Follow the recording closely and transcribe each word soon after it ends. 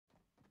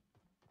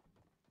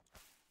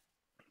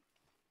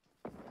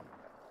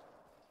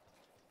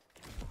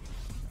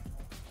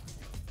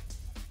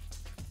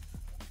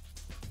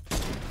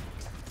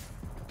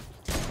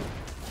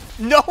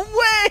No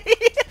way!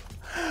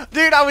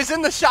 Dude, I was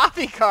in the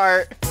shopping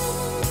cart.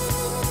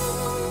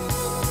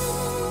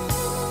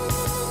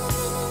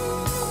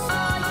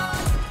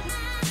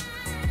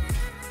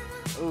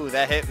 Ooh,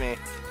 that hit me.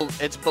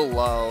 It's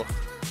below.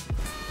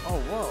 Oh,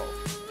 whoa.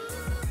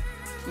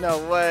 No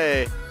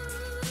way.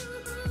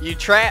 You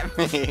trapped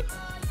me.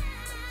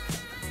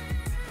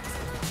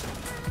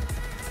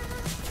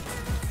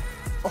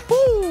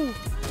 Oh!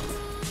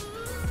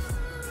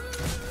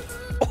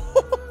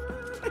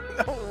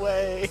 No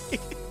way.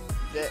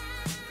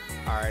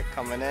 Alright,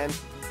 coming in.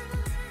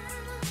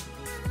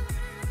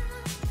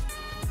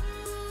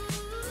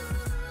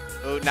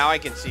 Oh, now I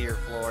can see your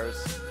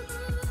floors.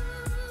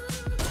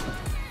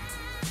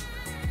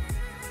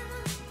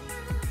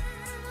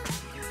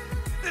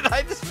 Did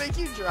I just make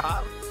you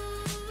drop?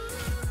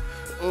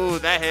 Ooh,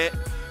 that hit.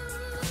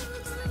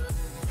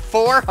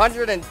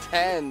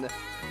 410.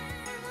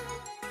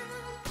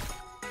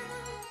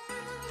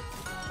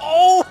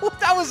 Oh,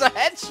 that was a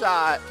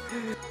headshot.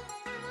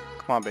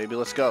 Come on, baby,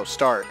 let's go.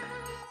 Start.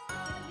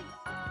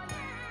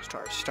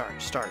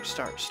 Start.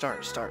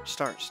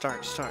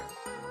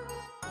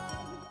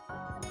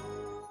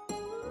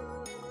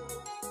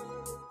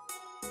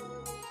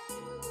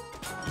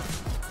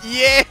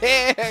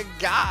 Yeah,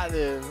 got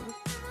him.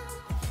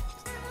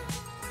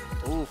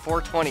 Ooh,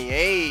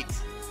 428.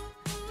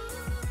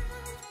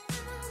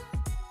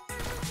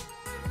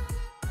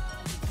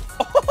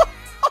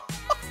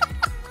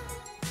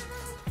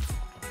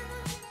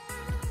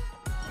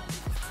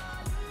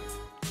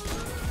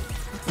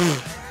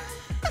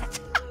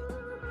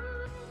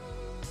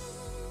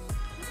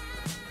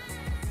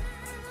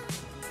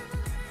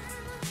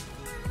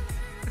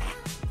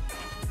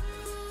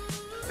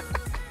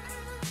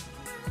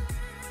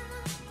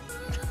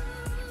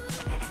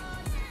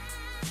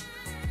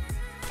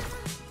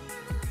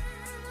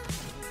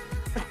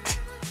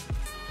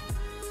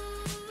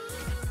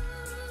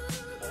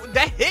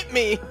 That hit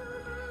me!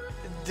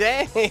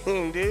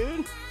 Dang,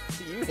 dude.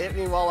 You hit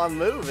me while I'm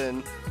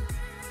moving.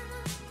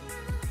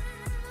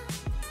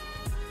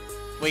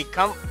 Wait,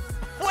 come...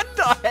 What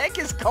the heck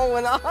is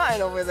going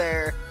on over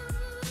there?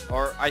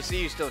 Or, I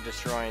see you still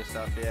destroying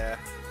stuff, yeah.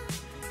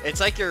 It's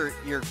like you're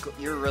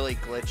really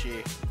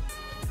glitchy.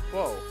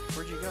 Whoa,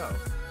 where'd you go?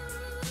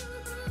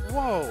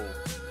 Whoa.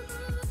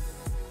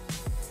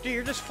 Dude,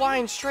 you're just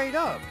flying straight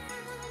up.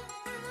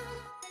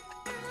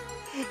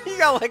 You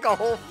got like a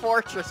whole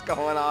fortress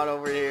going on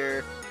over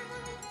here.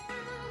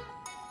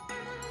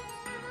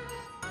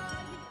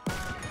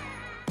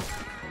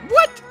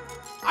 What?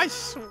 I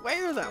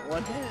swear that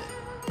one hit.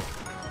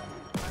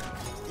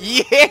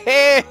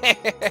 Yeah!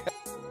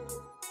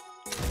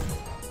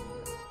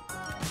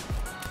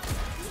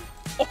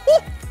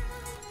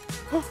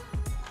 Oh!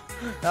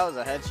 That was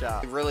a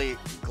headshot. Really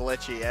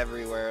glitchy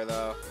everywhere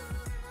though.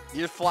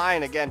 You're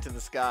flying again to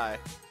the sky.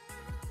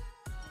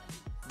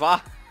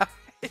 Bye.